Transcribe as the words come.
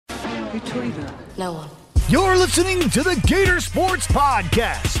No one. You're listening to the Gator Sports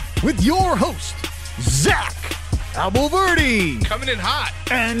Podcast with your host, Zach Abolverdi. Coming in hot.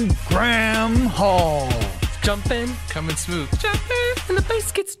 And Graham Hall. Jumping, coming smooth. Jumping, and the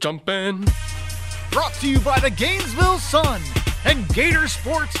bass gets jumping. Brought to you by the Gainesville Sun and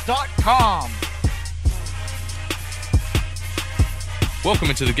Gatorsports.com. Welcome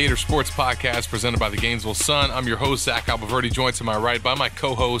into the Gator Sports Podcast presented by the Gainesville Sun. I'm your host, Zach Abolverdi, joined to my right by my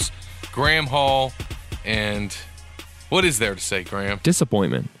co-host, Graham Hall. And what is there to say, Graham?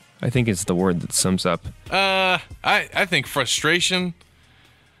 Disappointment, I think, is the word that sums up. I think frustration.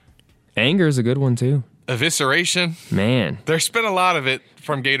 Anger is a good one, too. Evisceration. Man. There's been a lot of it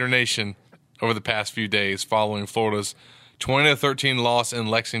from Gator Nation over the past few days following Florida's 20-13 loss in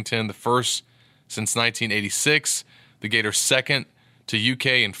Lexington, the first since 1986, the Gators' second to UK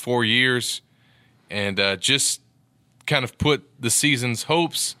in 4 years, and just kind of put the season's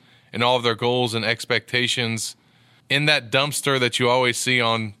hopes and all of their goals and expectations in that dumpster that you always see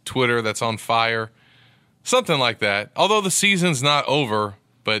on Twitter that's on fire. Something like that. Although the season's not over,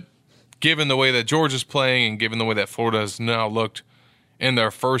 but given the way that Georgia's playing and given the way that Florida has now looked in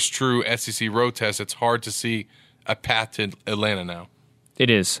their first true SEC road test, it's hard to see a path to Atlanta now. It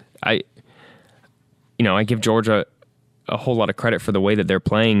is. I give Georgia a whole lot of credit for the way that they're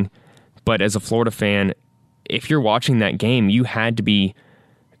playing, but as a Florida fan, if you're watching that game, you had to be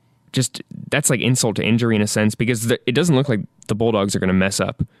just, that's like insult to injury in a sense, because it doesn't look like the Bulldogs are going to mess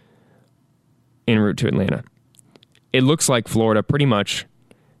up en route to Atlanta. It looks like Florida pretty much,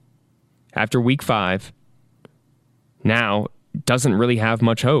 after week 5, now doesn't really have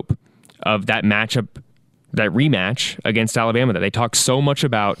much hope of that matchup, that rematch against Alabama that they talked so much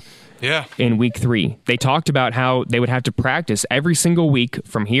about in week 3. They talked about how they would have to practice every single week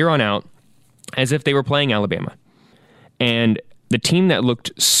from here on out as if they were playing Alabama. And the team that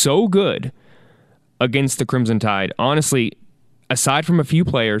looked so good against the Crimson Tide, honestly, aside from a few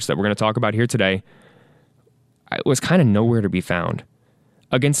players that we're going to talk about here today, it was kind of nowhere to be found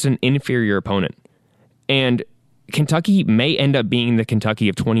against an inferior opponent. And Kentucky may end up being the Kentucky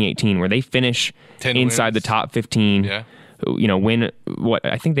of 2018, where they finish inside the top 15. Yeah. Win what?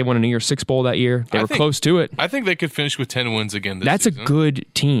 I think they won a New Year's Six Bowl that year. They were close to it. I think they could finish with 10 wins again this That's season. A good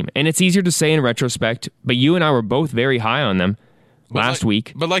team. And it's easier to say in retrospect, but you and I were both very high on them last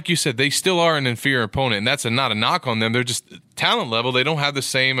week. But like you said, they still are an inferior opponent, and that's not a knock on them. They're just talent level. They don't have the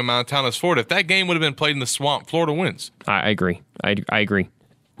same amount of talent as Florida. If that game would have been played in the swamp, Florida wins. I agree. I agree.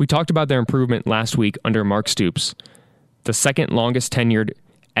 We talked about their improvement last week under Mark Stoops, the second longest tenured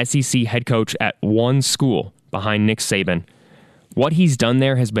SEC head coach at one school behind Nick Saban. What he's done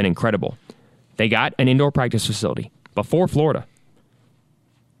there has been incredible. They got an indoor practice facility before Florida.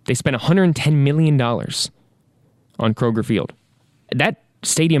 They spent $110 million on Kroger Field. That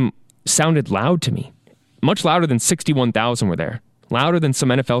stadium sounded loud to me. Much louder than 61,000 were there. Louder than some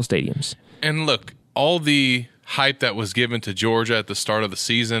NFL stadiums. And look, all the hype that was given to Georgia at the start of the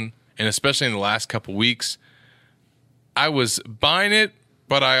season, and especially in the last couple weeks, I was buying it,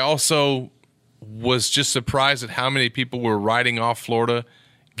 but I also was just surprised at how many people were writing off Florida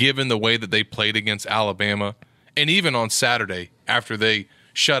given the way that they played against Alabama. And even on Saturday, after they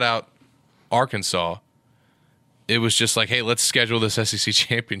shut out Arkansas, it was just like, hey, let's schedule this SEC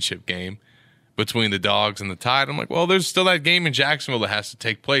championship game between the Dogs and the Tide. I'm like, well, there's still that game in Jacksonville that has to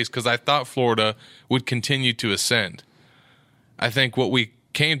take place because I thought Florida would continue to ascend. I think what we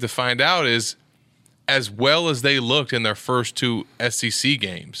came to find out is, as well as they looked in their first 2 SEC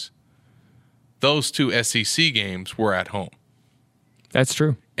games, those 2 SEC games were at home. That's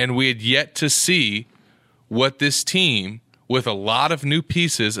true. And we had yet to see what this team, with a lot of new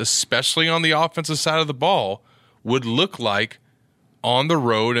pieces, especially on the offensive side of the ball, would look like on the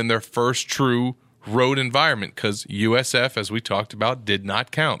road in their first true road environment, because USF, as we talked about, did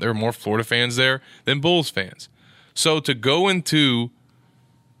not count. There were more Florida fans there than Bulls fans. So to go into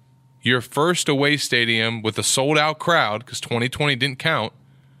your first away stadium with a sold-out crowd, because 2020 didn't count,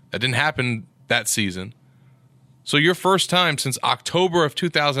 that didn't happen that season. So your first time since October of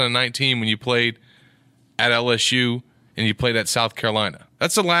 2019 when you played at LSU and you played at South Carolina.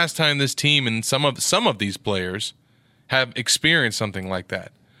 That's the last time this team and some of these players have experienced something like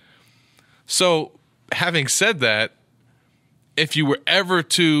that. So having said that, if you were ever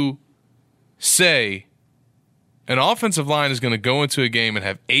to say an offensive line is going to go into a game and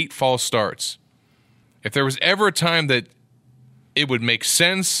have 8 false starts, if there was ever a time that it would make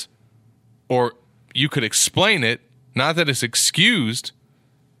sense or you could explain it, not that it's excused,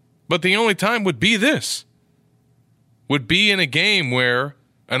 but the only time would be this. Would be in a game where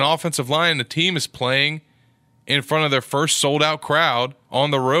an offensive line, the team is playing in front of their first sold-out crowd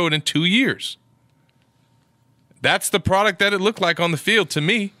on the road in 2 years. That's the product that it looked like on the field to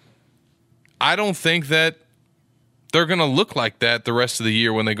me. I don't think that they're going to look like that the rest of the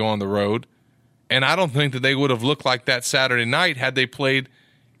year when they go on the road. And I don't think that they would have looked like that Saturday night had they played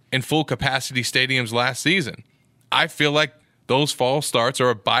in full capacity stadiums last season. I feel like those false starts are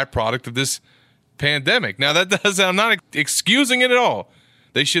a byproduct of this pandemic. Now, I'm not excusing it at all.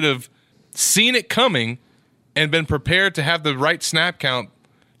 They should have seen it coming and been prepared to have the right snap count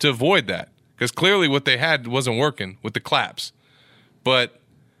to avoid that. Because clearly what they had wasn't working with the claps. But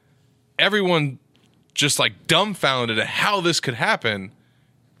everyone just like dumbfounded at how this could happen.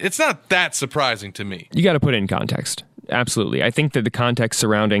 It's not that surprising to me. You got to put it in context. Absolutely. I think that the context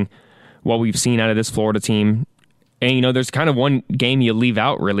surrounding what we've seen out of this Florida team, and there's kind of one game you leave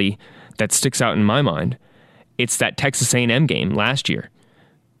out really that sticks out in my mind. It's that Texas A&M game last year.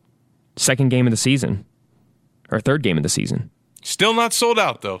 Second game of the season, or third game of the season. Still not sold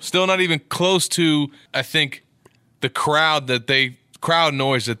out, though. Still not even close to, I think, the crowd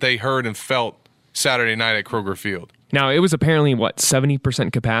noise that they heard and felt Saturday night at Kroger Field. Now, it was apparently,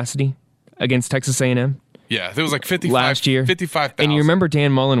 70% capacity against Texas A&M? Yeah, it was like 55 last year. 55,000. And you remember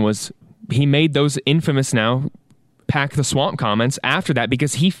Dan Mullen he made those infamous now pack the swamp comments after that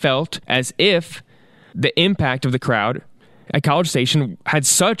because he felt as if the impact of the crowd at College Station had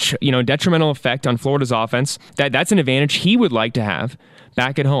such, detrimental effect on Florida's offense that's an advantage he would like to have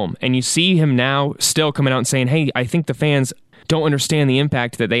back at home. And you see him now still coming out and saying, hey, I think the fans don't understand the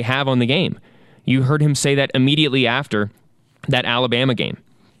impact that they have on the game. You heard him say that immediately after that Alabama game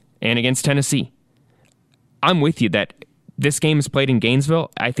and against Tennessee. I'm with you that this game is played in Gainesville.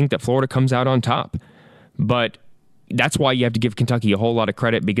 I think that Florida comes out on top. But that's why you have to give Kentucky a whole lot of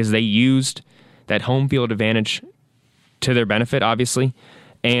credit because they used that home field advantage to their benefit, obviously.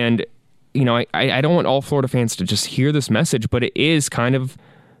 And, I don't want all Florida fans to just hear this message, but it is kind of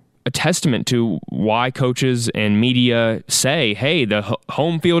a testament to why coaches and media say, hey, the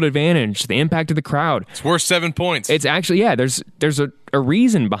home field advantage, the impact of the crowd. It's worth 7 points. It's actually, there's a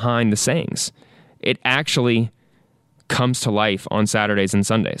reason behind the sayings. It actually comes to life on Saturdays and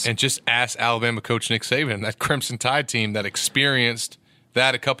Sundays. And just ask Alabama coach Nick Saban, that Crimson Tide team that experienced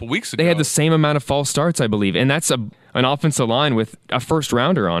that a couple weeks ago. They had the same amount of false starts, I believe, and that's an offensive line with a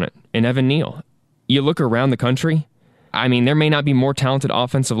first-rounder on it in Evan Neal. You look around the country, I mean, there may not be more talented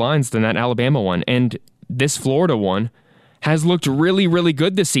offensive lines than that Alabama one, and this Florida one has looked really, really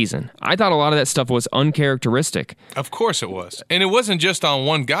good this season. I thought a lot of that stuff was uncharacteristic. Of course it was. And it wasn't just on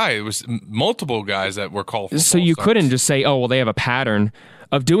one guy. It was multiple guys that were called for So you couldn't just say, oh, well, they have a pattern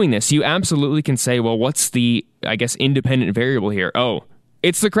of doing this. You absolutely can say, well, what's the, independent variable here? Oh,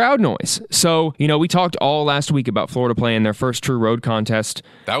 it's the crowd noise. So, we talked all last week about Florida playing their first true road contest.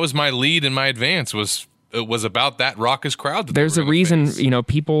 That was my lead in my advance, it was about that raucous crowd. There's a reason,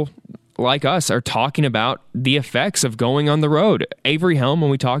 people like us are talking about the effects of going on the road. Avery Helm, when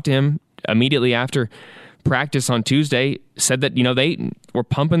we talked to him immediately after practice on Tuesday, said that, they were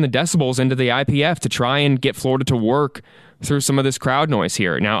pumping the decibels into the IPF to try and get Florida to work through some of this crowd noise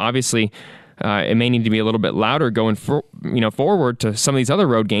here. Now, obviously, it may need to be a little bit louder going forward to some of these other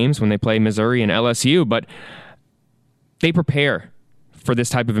road games when they play Missouri and LSU, but they prepare for this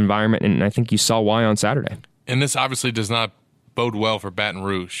type of environment, and I think you saw why on Saturday. And this obviously does not bode well for Baton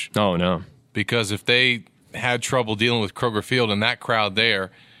Rouge. Oh, no. Because if they had trouble dealing with Kroger Field and that crowd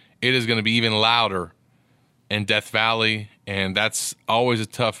there, it is going to be even louder in Death Valley, and that's always a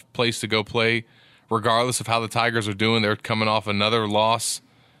tough place to go play, regardless of how the Tigers are doing. They're coming off another loss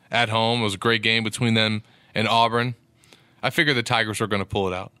at home. It was a great game between them and Auburn. I figured the Tigers were going to pull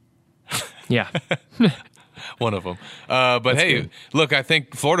it out. Yeah. One of them. But that's hey, good. Look, I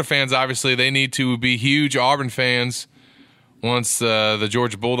think Florida fans, obviously, they need to be huge Auburn fans once the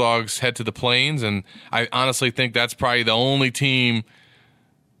Georgia Bulldogs head to the Plains. And I honestly think that's probably the only team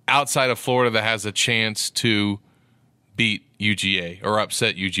outside of Florida that has a chance to beat UGA, or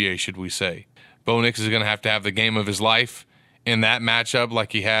upset UGA, should we say. Bo Nix is going to have the game of his life in that matchup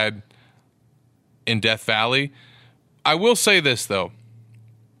like he had in Death Valley. I will say this, though.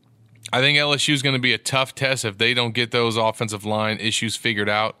 I think LSU is going to be a tough test if they don't get those offensive line issues figured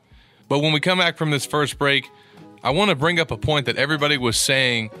out. But when we come back from this first break, I want to bring up a point that everybody was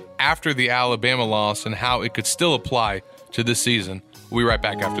saying after the Alabama loss and how it could still apply to this season. We'll be right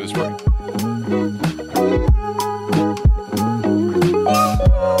back after this break.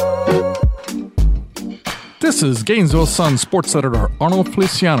 This This is Gainesville Sun sports editor Arnold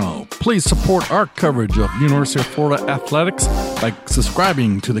Feliciano. Please support our coverage of University of Florida athletics by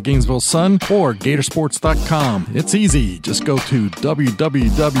subscribing to the Gainesville Sun or Gatorsports.com. It's easy. Just go to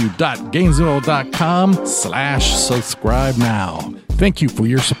www.gainesville.com/subscribe now. Thank you for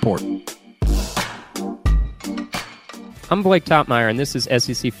your support. I'm Blake Topmeyer, and this is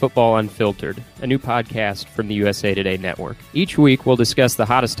SEC Football Unfiltered, a new podcast from the USA Today Network. Each week, we'll discuss the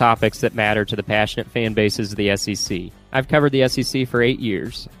hottest topics that matter to the passionate fan bases of the SEC. I've covered the SEC for 8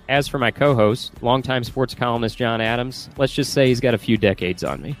 years. As for my co-host, longtime sports columnist John Adams, let's just say he's got a few decades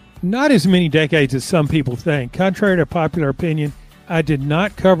on me. Not as many decades as some people think. Contrary to popular opinion, I did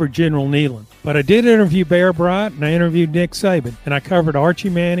not cover General Neyland, but I did interview Bear Bryant, and I interviewed Nick Saban, and I covered Archie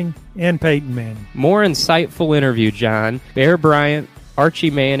Manning and Peyton Manning. More insightful interview, John. Bear Bryant, Archie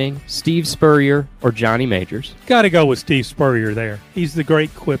Manning, Steve Spurrier, or Johnny Majors? Got to go with Steve Spurrier there. He's the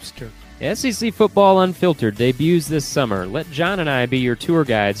great quipster. SEC Football Unfiltered debuts this summer. Let John and I be your tour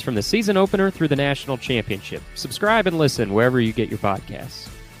guides from the season opener through the national championship. Subscribe and listen wherever you get your podcasts.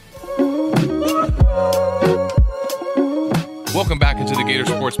 Welcome back into the Gator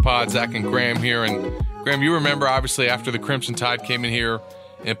Sports Pod. Zach and Graham here. And Graham, you remember, obviously, after the Crimson Tide came in here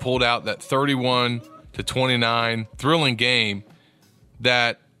and pulled out that 31-29 thrilling game,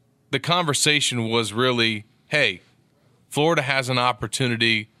 that the conversation was really, hey, Florida has an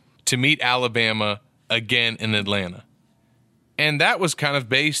opportunity to meet Alabama again in Atlanta. And that was kind of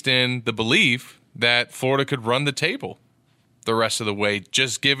based in the belief that Florida could run the table the rest of the way,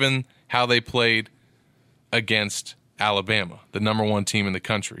 just given how they played against Alabama, the number one team in the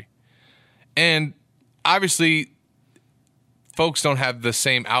country. And obviously, folks don't have the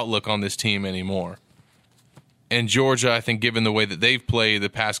same outlook on this team anymore. And Georgia, I think, given the way that they've played the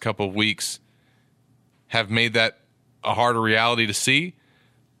past couple of weeks, have made that a harder reality to see.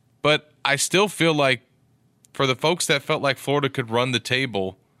 But I still feel like for the folks that felt like Florida could run the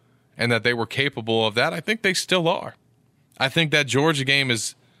table and that they were capable of that, I think they still are. I think that Georgia game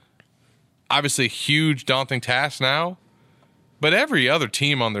is obviously a huge, daunting task now, but every other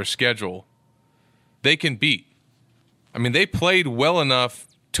team on their schedule, they can beat. I mean, they played well enough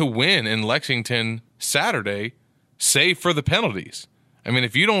to win in Lexington Saturday, save for the penalties. I mean,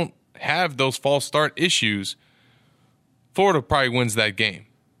 if you don't have those false start issues, Florida probably wins that game.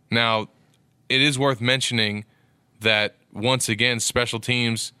 Now, it is worth mentioning that, once again, special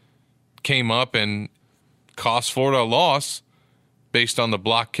teams came up and cost Florida a loss based on the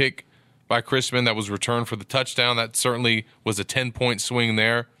block kick by Chrisman that was returned for the touchdown. That certainly was a 10-point swing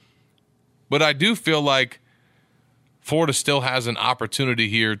there. But I do feel like Florida still has an opportunity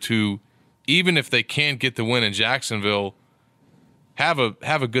here to, even if they can't get the win in Jacksonville, have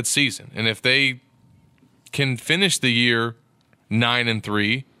a good season. And if they can finish the year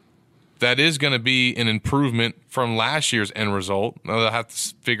 9-3, that is going to be an improvement from last year's end result. Now they'll have to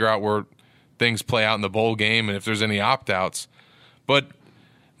figure out where things play out in the bowl game and if there's any opt-outs. But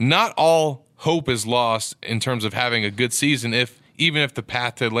not all hope is lost in terms of having a good season, even if the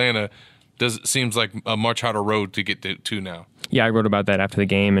path to Atlanta seems like a much harder road to get to now. Yeah, I wrote about that after the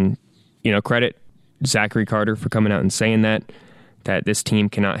game, and credit Zachary Carter for coming out and saying that this team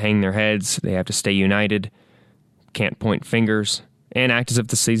cannot hang their heads. They have to stay united, can't point fingers, and act as if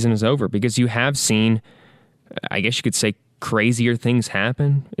the season is over, because you have seen, I guess you could say, crazier things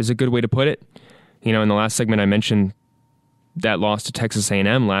happen is a good way to put it. In the last segment I mentioned that loss to Texas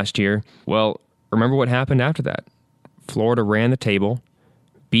A&M last year. Well, remember what happened after that. Florida ran the table,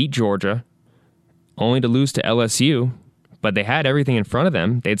 beat Georgia, only to lose to LSU, but they had everything in front of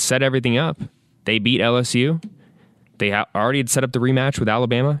them. They'd set everything up. They beat LSU. They already had set up the rematch with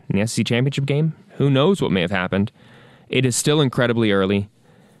Alabama in the SEC championship game. Who knows what may have happened? It is still incredibly early.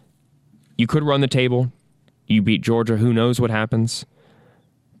 You could run the table. You beat Georgia. Who knows what happens?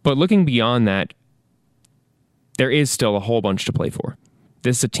 But looking beyond that, there is still a whole bunch to play for.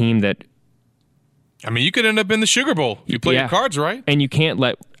 This is a team that... I mean, you could end up in the Sugar Bowl. You play your cards right. And you can't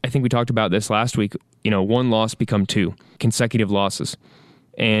let... I think we talked about this last week. One loss become two consecutive losses.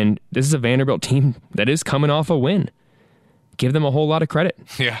 And this is a Vanderbilt team that is coming off a win. Give them a whole lot of credit.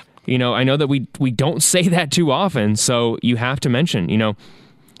 Yeah. I know that we don't say that too often, so you have to mention,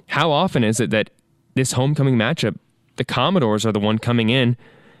 how often is it that this homecoming matchup, the Commodores are the one coming in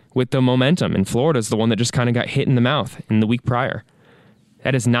with the momentum, and Florida's the one that just kind of got hit in the mouth in the week prior.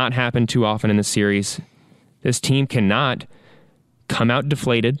 That has not happened too often in the series. This team cannot come out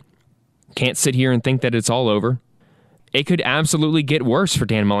deflated, can't sit here and think that it's all over. It could absolutely get worse for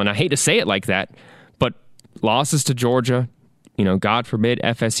Dan Mullen. I hate to say it like that, but losses to Georgia, God forbid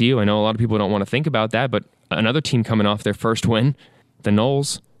FSU. I know a lot of people don't want to think about that, but another team coming off their first win, the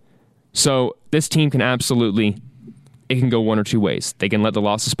Noles, So this team can absolutely, it can go one or two ways. They can let the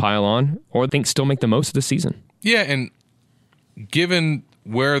losses pile on, or they can still make the most of the season. Yeah, and given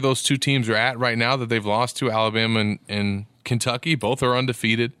where those two teams are at right now that they've lost to, Alabama and Kentucky, both are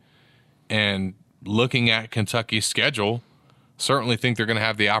undefeated. And looking at Kentucky's schedule, certainly think they're going to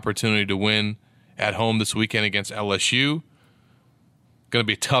have the opportunity to win at home this weekend against LSU. Going to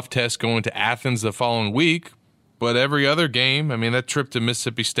be a tough test going to Athens the following week. But every other game, I mean, that trip to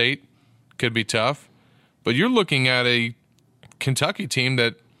Mississippi State could be tough. But you're looking at a Kentucky team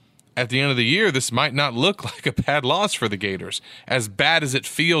that at the end of the year, this might not look like a bad loss for the Gators. As bad as it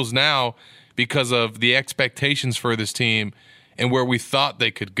feels now because of the expectations for this team and where we thought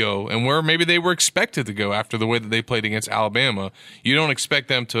they could go and where maybe they were expected to go after the way that they played against Alabama. You don't expect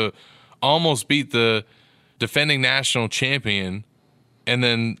them to almost beat the defending national champion and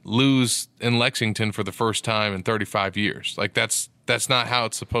then lose in Lexington for the first time in 35 years. Like that's not how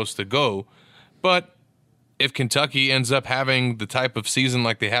it's supposed to go. But if Kentucky ends up having the type of season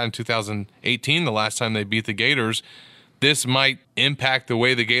like they had in 2018, the last time they beat the Gators, this might impact the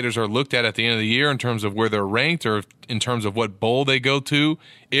way the Gators are looked at the end of the year in terms of where they're ranked or in terms of what bowl they go to,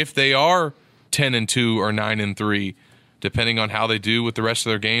 if they are 10-2 or 9-3, depending on how they do with the rest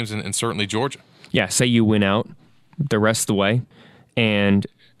of their games and certainly Georgia. Yeah, say you win out the rest of the way, and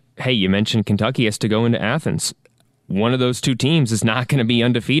hey, you mentioned Kentucky has to go into Athens. One of those two teams is not going to be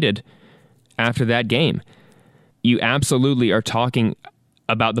undefeated after that game. You absolutely are talking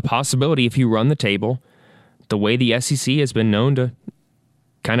about the possibility, if you run the table, the way the SEC has been known to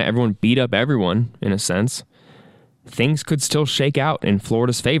kind of everyone beat up everyone, in a sense, things could still shake out in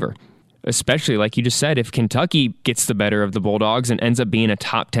Florida's favor. Especially, like you just said, if Kentucky gets the better of the Bulldogs and ends up being a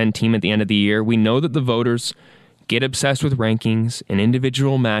top 10 team at the end of the year, we know that the voters get obsessed with rankings and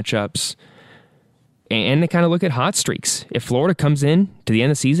individual matchups, and they kind of look at hot streaks. If Florida comes in to the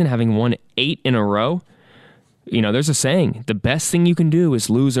end of the season having won 8 in a row, there's a saying, the best thing you can do is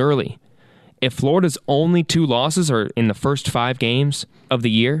lose early. If Florida's only 2 losses are in the first 5 games of the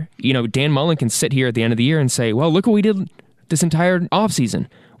year, Dan Mullen can sit here at the end of the year and say, well, look what we did this entire offseason.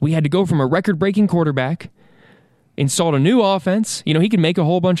 We had to go from a record-breaking quarterback, installed a new offense. He could make a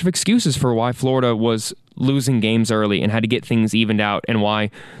whole bunch of excuses for why Florida was losing games early and had to get things evened out, and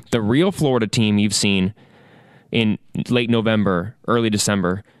why the real Florida team you've seen in late November, early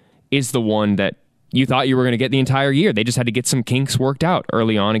December, is the one that you thought you were going to get the entire year. They just had to get some kinks worked out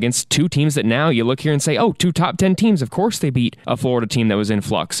early on against 2 teams that now you look here and say, oh, 2 top 10 teams. Of course they beat a Florida team that was in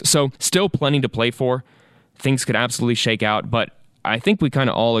flux. So still plenty to play for. Things could absolutely shake out, but I think we kind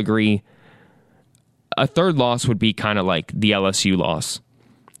of all agree a third loss would be kind of like the LSU loss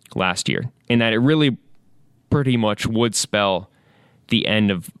last year, in that it really pretty much would spell the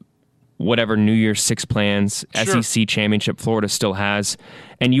end of whatever New Year's Six plans, sure, SEC championship Florida still has.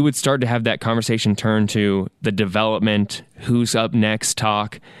 And you would start to have that conversation turn to the development, who's up next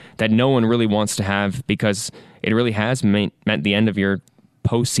talk that no one really wants to have, because it really has meant the end of your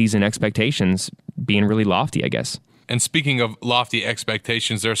postseason expectations being really lofty, I guess. And speaking of lofty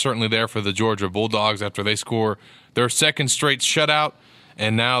expectations, they're certainly there for the Georgia Bulldogs after they score their second straight shutout.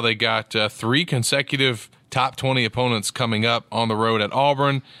 And now they got 3 consecutive top 20 opponents coming up on the road at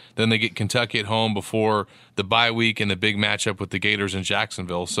Auburn. Then they get Kentucky at home before the bye week and the big matchup with the Gators in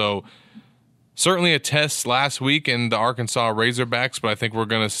Jacksonville. So certainly a test last week in the Arkansas Razorbacks, but I think we're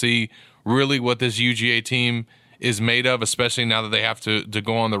going to see really what this UGA team is made of, especially now that they have to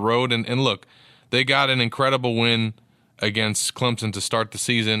go on the road. And look, they got an incredible win against Clemson to start the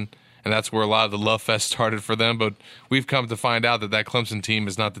season, and that's where a lot of the love fest started for them. But we've come to find out that Clemson team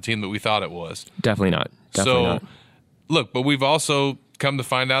is not the team that we thought it was. Definitely not. Look, but we've also come to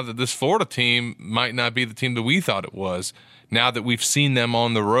find out that this Florida team might not be the team that we thought it was, now that we've seen them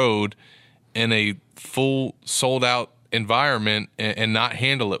on the road in a full, sold-out environment and not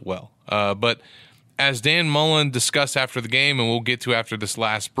handle it well. But as Dan Mullen discussed after the game, and we'll get to after this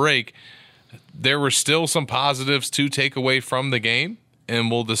last break, there were still some positives to take away from the game, and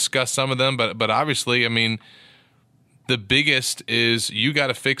we'll discuss some of them. But obviously, I mean, the biggest is you got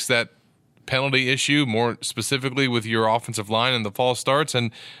to fix that penalty issue, more specifically with your offensive line and the false starts,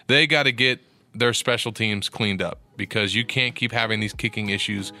 and they got to get their special teams cleaned up, because you can't keep having these kicking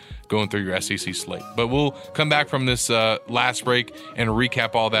issues going through your SEC slate. But we'll come back from this last break and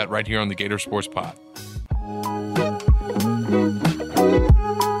recap all that right here on the Gator Sports Pod.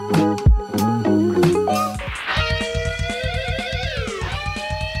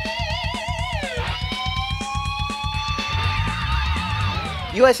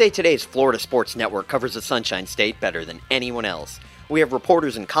 USA Today's Florida Sports Network covers the Sunshine State better than anyone else. We have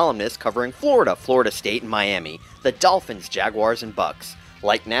reporters and columnists covering Florida, Florida State, and Miami, the Dolphins, Jaguars, and Bucks.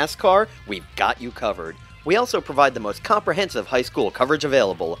 Like NASCAR, we've got you covered. We also provide the most comprehensive high school coverage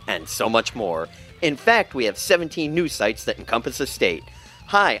available, and so much more. In fact, we have 17 news sites that encompass the state.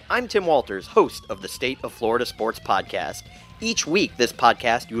 Hi, I'm Tim Walters, host of the State of Florida Sports Podcast. Each week, this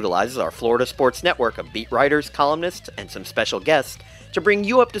podcast utilizes our Florida Sports Network of beat writers, columnists, and some special guests to bring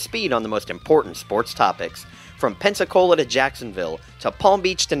you up to speed on the most important sports topics. From Pensacola to Jacksonville, to Palm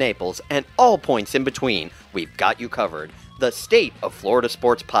Beach to Naples, and all points in between, we've got you covered. The State of Florida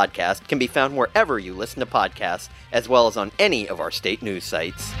Sports Podcast can be found wherever you listen to podcasts, as well as on any of our state news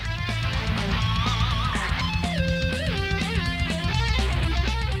sites.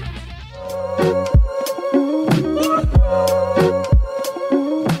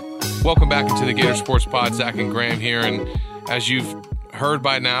 Welcome back into the Gator Sports Pod. Zach and Graham here, and as you've heard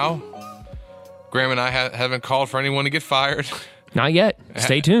by now, Graham and I haven't called for anyone to get fired. Not yet.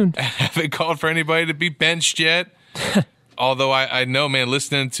 Stay tuned. Haven't called for anybody to be benched yet. Although I know, man,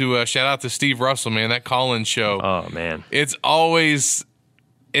 listening to shout out to Steve Russell, man, that call-in show. Oh man, it's always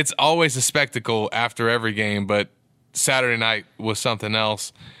a spectacle after every game. But Saturday night was something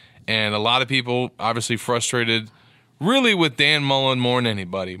else, and a lot of people obviously frustrated, really with Dan Mullen more than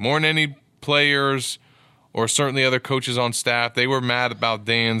anybody, more than any players or certainly other coaches on staff. They were mad about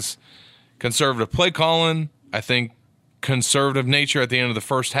Dan's conservative play calling. I think conservative nature at the end of the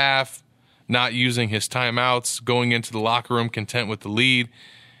first half. Not using his timeouts, going into the locker room content with the lead.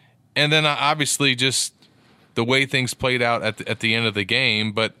 And then obviously just the way things played out at the end of the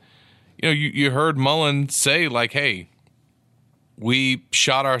game. But, you know, you heard Mullen say, like, hey, we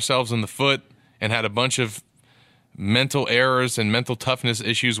shot ourselves in the foot and had a bunch of mental errors and mental toughness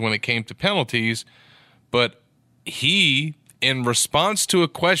issues when it came to penalties. But he, in response to a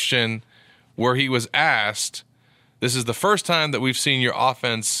question where he was asked, this is the first time that we've seen your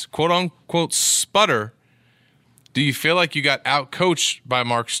offense, quote-unquote, sputter. Do you feel like you got out-coached by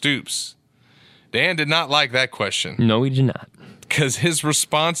Mark Stoops? Dan did not like that question. No, he did not. Because his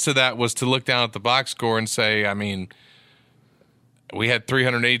response to that was to look down at the box score and say, I mean, we had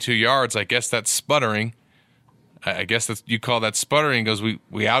 382 yards. I guess that's sputtering. I guess you call that sputtering. He goes, we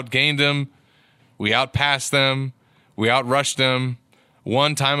outgained them. We outpassed them. We outrushed them.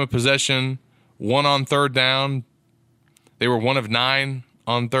 1 time of possession. 1 on third down. They were 1 of 9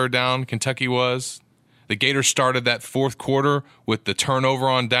 on third down, Kentucky was. The Gators started that fourth quarter with the turnover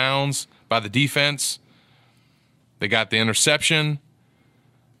on downs by the defense. They got the interception,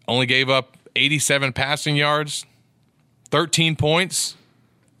 only gave up 87 passing yards, 13 points.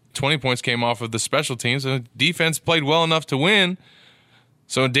 20 points came off of the special teams, and the defense played well enough to win.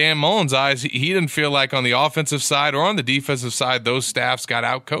 So in Dan Mullen's eyes, he didn't feel like on the offensive side or on the defensive side, those staffs got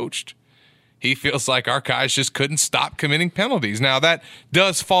out-coached. He feels like our guys just couldn't stop committing penalties. Now, that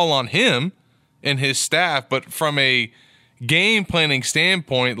does fall on him and his staff, but from a game planning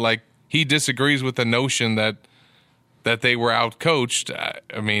standpoint, like, he disagrees with the notion that they were out-coached.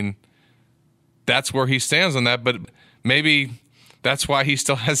 I mean, that's where he stands on that, but maybe that's why he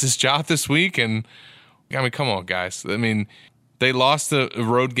still has his job this week. And, I mean, come on, guys. I mean, they lost a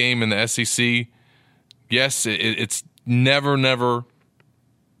road game in the SEC. Yes, it's never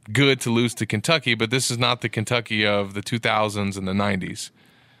good to lose to Kentucky, but this is not the Kentucky of the 2000s and the 90s.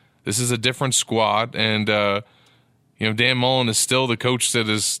 This is a different squad, and Dan Mullen is still the coach that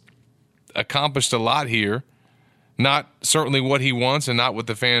has accomplished a lot here. Not certainly what he wants and not what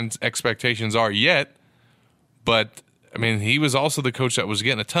the fans' expectations are yet, but I mean, he was also the coach that was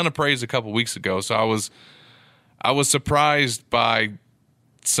getting a ton of praise a couple weeks ago, so I was surprised by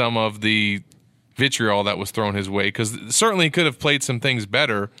some of the vitriol that was thrown his way, because certainly he could have played some things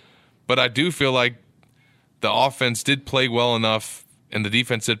better, but I do feel like the offense did play well enough and the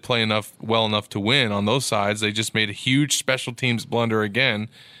defense did play well enough to win on those sides. They just made a huge special teams blunder again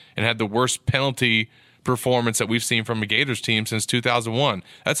and had the worst penalty performance that we've seen from a Gators team since 2001.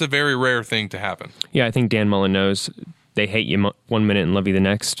 That's a very rare thing to happen. Yeah, I think Dan Mullen knows they hate you 1 minute and love you the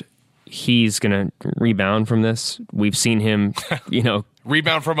next. He's going to rebound from this. We've seen him,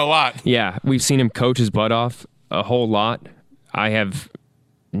 rebound from a lot. Yeah, we've seen him coach his butt off a whole lot. I have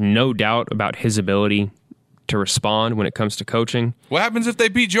no doubt about his ability to respond when it comes to coaching. What happens if they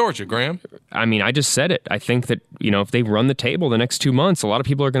beat Georgia, Graham? I mean, I just said it. I think that, if they run the table the next 2 months, a lot of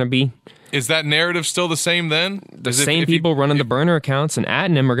people are going to be... Is that narrative still the same then? The same people running the burner accounts and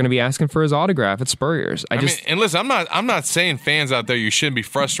adding him are going to be asking for his autograph at Spurrier's. I mean, and listen, I'm not saying fans out there you shouldn't be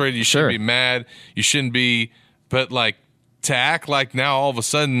frustrated, you shouldn't be mad, you shouldn't be, but like to act like now all of a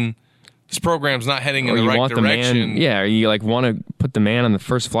sudden this program's not heading in the right direction. Or you like want to put the man on the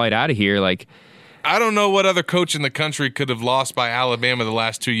first flight out of here. Like, I don't know what other coach in the country could have lost by Alabama the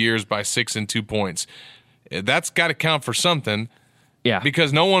last 2 years by 6 and 2 points. That's got to count for something. Yeah.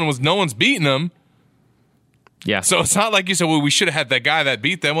 Because no one's beating them. Yeah. So it's not like you said, well, we should have had that guy that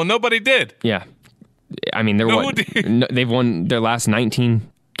beat them. Well, nobody did. Yeah. I mean, they've won their last 19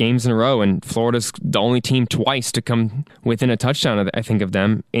 games in a row, and Florida's the only team twice to come within a touchdown, I think, of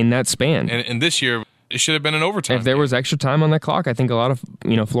them in that span. And this year, it should have been an overtime. If there was extra time on that clock, I think a lot of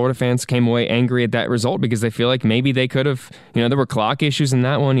Florida fans came away angry at that result because they feel like maybe they could have, there were clock issues in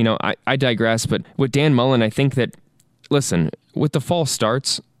that one. I digress, but with Dan Mullen, I think that, listen, with the false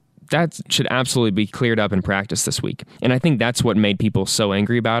starts, that should absolutely be cleared up in practice this week. And I think that's what made people so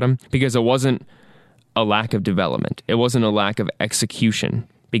angry about him, because it wasn't a lack of development. It wasn't a lack of execution,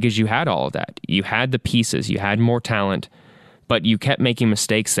 because you had all of that. You had the pieces. You had more talent, but you kept making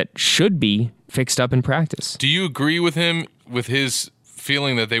mistakes that should be fixed up in practice. Do you agree with him with his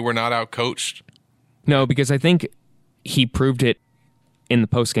feeling that they were not outcoached? No, because I think he proved it in the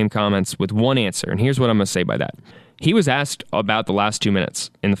post-game comments with one answer, and here's what I'm going to say by that. He was asked about the last 2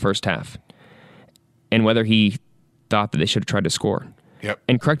 minutes in the first half and whether he thought that they should have tried to score. Yep.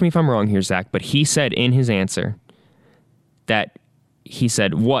 And correct me if I'm wrong here, Zach, but he said in his answer that he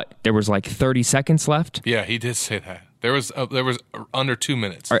said, there was like 30 seconds left? Yeah, he did say that. There was under 2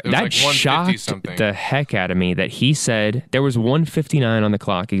 minutes. Right, It was that like 150 shocked something. the heck out of me that he said there was 1:59 on the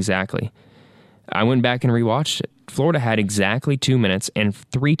clock exactly. I went back and rewatched it. Florida had exactly 2 minutes and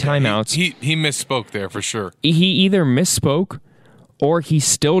 3 timeouts. He misspoke there for sure. He either misspoke or he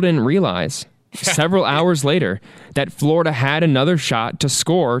still didn't realize several hours later that Florida had another shot to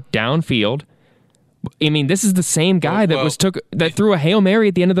score downfield. I mean, this is the same guy that threw a Hail Mary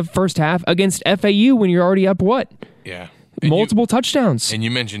at the end of the first half against FAU when you're already up what? Yeah. Multiple touchdowns. And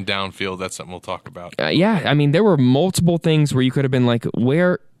you mentioned downfield. That's something we'll talk about. Yeah, I mean, there were multiple things where you could have been like,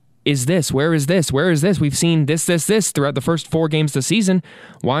 where is this? Where is this? Where is this? We've seen this throughout the first 4 games of the season.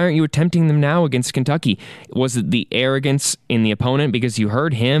 Why aren't you attempting them now against Kentucky? Was it the arrogance in the opponent? Because you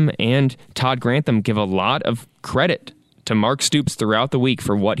heard him and Todd Grantham give a lot of credit to Mark Stoops throughout the week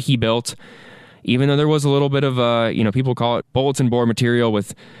for what he built, even though there was a little bit of, people call it bulletin board material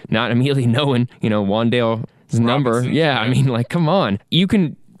with not immediately knowing, Wandale's number. Yeah, I mean, like, come on. You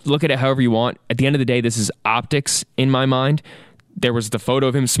can look at it however you want. At the end of the day, this is optics in my mind. There was the photo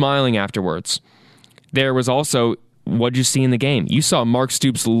of him smiling afterwards. There was also, what'd you see in the game? You saw Mark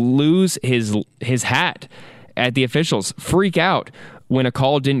Stoops lose his hat at the officials, freak out when a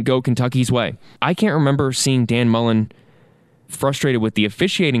call didn't go Kentucky's way. I can't remember seeing Dan Mullen frustrated with the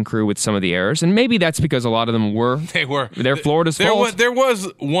officiating crew with some of the errors, and maybe that's because a lot of them were. They were. They're Florida's fault. There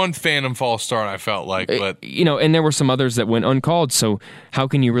was one phantom false start, I felt like, but and there were some others that went uncalled. So how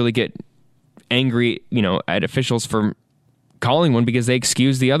can you really get angry, at officials for calling one because they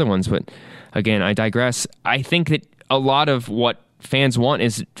excused the other ones? But again, I digress. I think that a lot of what fans want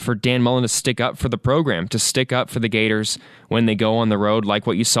is for Dan Mullen to stick up for the program, to stick up for the Gators when they go on the road, like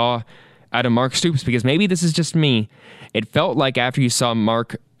what you saw out of Mark Stoops, because maybe this is just me. It felt like after you saw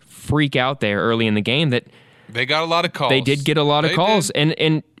Mark freak out there early in the game that they got a lot of calls. They did get a lot of calls,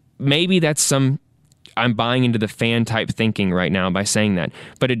 and maybe that's I'm buying into the fan type thinking right now by saying that.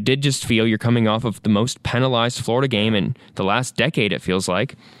 But it did just feel you're coming off of the most penalized Florida game in the last decade, it feels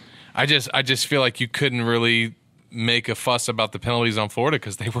like. I just feel like you couldn't really make a fuss about the penalties on Florida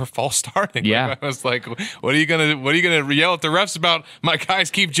because they were false starting. Yeah. I was like, what are you gonna yell at the refs about? My guys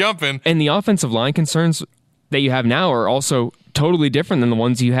keep jumping. And the offensive line concerns that you have now are also totally different than the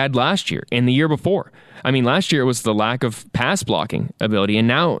ones you had last year and the year before. I mean, last year it was the lack of pass blocking ability, and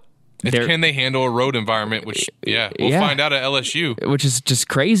now can they handle a road environment, which we'll find out at LSU. Which is just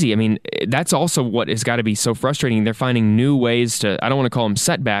crazy. I mean, that's also what has got to be so frustrating. They're finding new ways to, I don't want to call them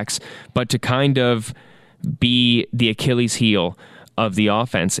setbacks, but to kind of be the Achilles heel of the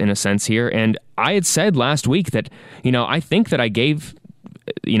offense in a sense here. And I had said last week that, I think that I gave,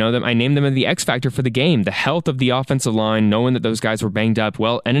 I named them the X factor for the game, the health of the offensive line, knowing that those guys were banged up.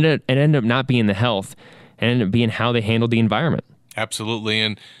 Well, it ended up not being the health. It ended up being how they handled the environment. Absolutely.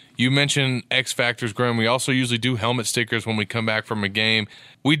 And you mentioned X factors, Graham. We also usually do helmet stickers when we come back from a game.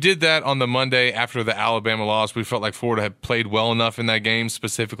 We did that on the Monday after the Alabama loss. We felt like Florida had played well enough in that game,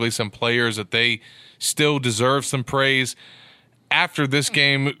 specifically some players that they still deserve some praise. After this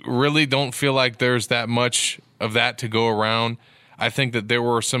game, really don't feel like there's that much of that to go around. I think that there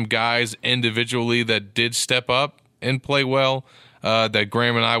were some guys individually that did step up and play well that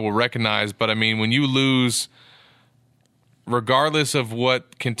Graham and I will recognize. But, I mean, when you lose, regardless of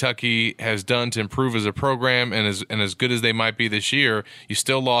what Kentucky has done to improve as a program and as good as they might be this year, you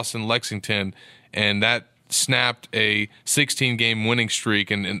still lost in Lexington, and that snapped a 16-game winning streak,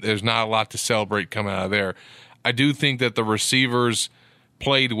 and there's not a lot to celebrate coming out of there. I do think that the receivers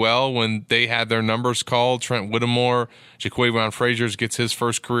played well when they had their numbers called. Trent Whittemore, Jaquavion Frazier gets his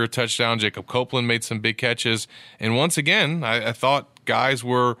first career touchdown. Jacob Copeland made some big catches. And once again, I thought guys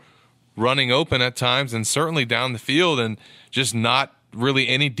were running open at times and certainly down the field, and just not really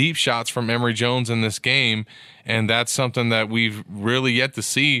any deep shots from Emory Jones in this game. And that's something that we've really yet to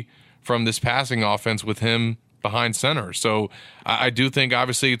see from this passing offense with him behind center. So I do think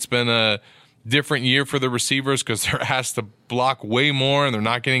obviously it's been a different year for the receivers because they're asked to block way more and they're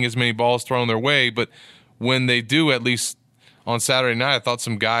not getting as many balls thrown their way. But when they do, at least on Saturday night, I thought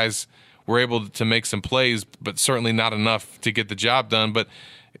some guys were able to make some plays, but certainly not enough to get the job done. But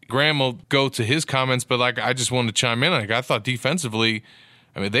Graham will go to his comments, but I just wanted to chime in. I thought defensively,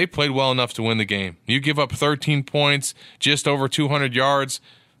 they played well enough to win the game. You give up 13 points, just over 200 yards,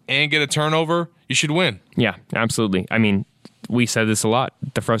 and get a turnover, you should win. Yeah, absolutely. We said this a lot.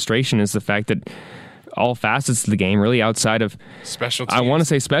 The frustration is the fact that all facets of the game, really outside of special teams. I want to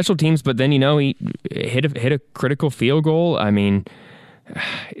say special teams, but then, he hit a critical field goal.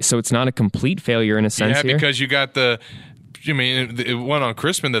 So it's not a complete failure in a sense here. Yeah, because you got it went on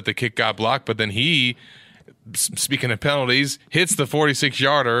Crispin that the kick got blocked, but then he, speaking of penalties, hits the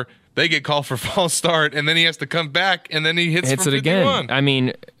 46-yarder. They get called for false start, and then he has to come back, and then he hits it 51.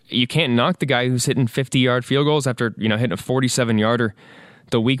 again. You can't knock the guy who's hitting 50-yard field goals after hitting a 47-yarder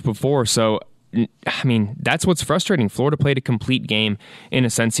the week before. So, that's what's frustrating. Florida played a complete game in a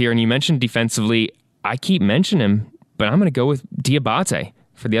sense here, and you mentioned defensively. I keep mentioning him, but I'm going to go with Diabate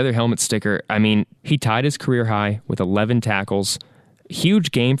for the other helmet sticker. He tied his career high with 11 tackles.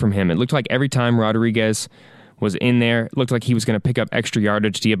 Huge game from him. It looked like every time Rodriguez was in there, it looked like he was going to pick up extra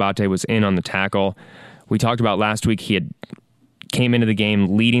yardage. Diabate was in on the tackle. We talked about last week, he came into the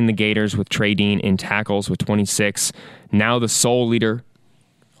game leading the Gators with Trey Dean in tackles with 26. Now the sole leader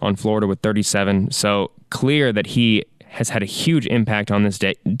on Florida with 37. So clear that he has had a huge impact on this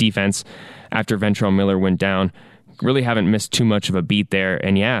defense after Ventrell Miller went down. Really haven't missed too much of a beat there.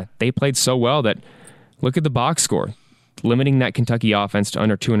 And yeah, they played so well that look at the box score. Limiting that Kentucky offense to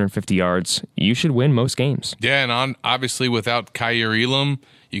under 250 yards, you should win most games. Yeah, and obviously without Kyer Elam,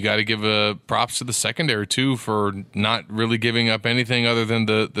 you got to give props to the secondary too for not really giving up anything other than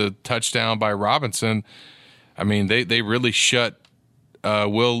the touchdown by Robinson. They really shut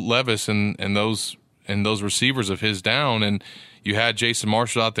Will Levis and those receivers of his down, and you had Jason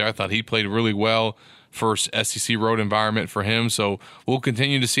Marshall out there. I thought he played really well. First SEC road environment for him. So we'll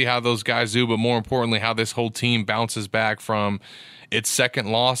continue to see how those guys do, but more importantly, how this whole team bounces back from its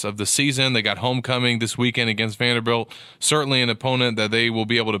second loss of the season. They got homecoming this weekend against Vanderbilt. Certainly an opponent that they will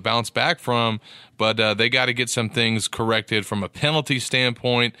be able to bounce back from, but they got to get some things corrected from a penalty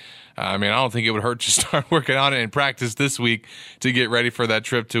standpoint. I don't think it would hurt to start working on it in practice this week to get ready for that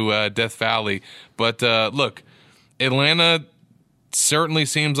trip to Death Valley. But look, Atlanta certainly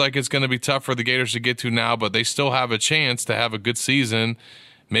seems like it's going to be tough for the Gators to get to now, but they still have a chance to have a good season,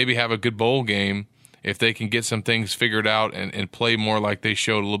 maybe have a good bowl game if they can get some things figured out and play more like they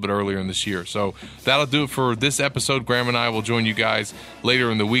showed a little bit earlier in this year. So that'll do it for this episode. Graham and I will join you guys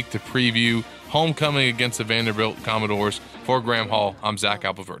later in the week to preview homecoming against the Vanderbilt Commodores. For Graham Hall, I'm Zach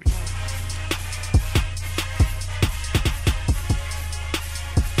Abolverdi.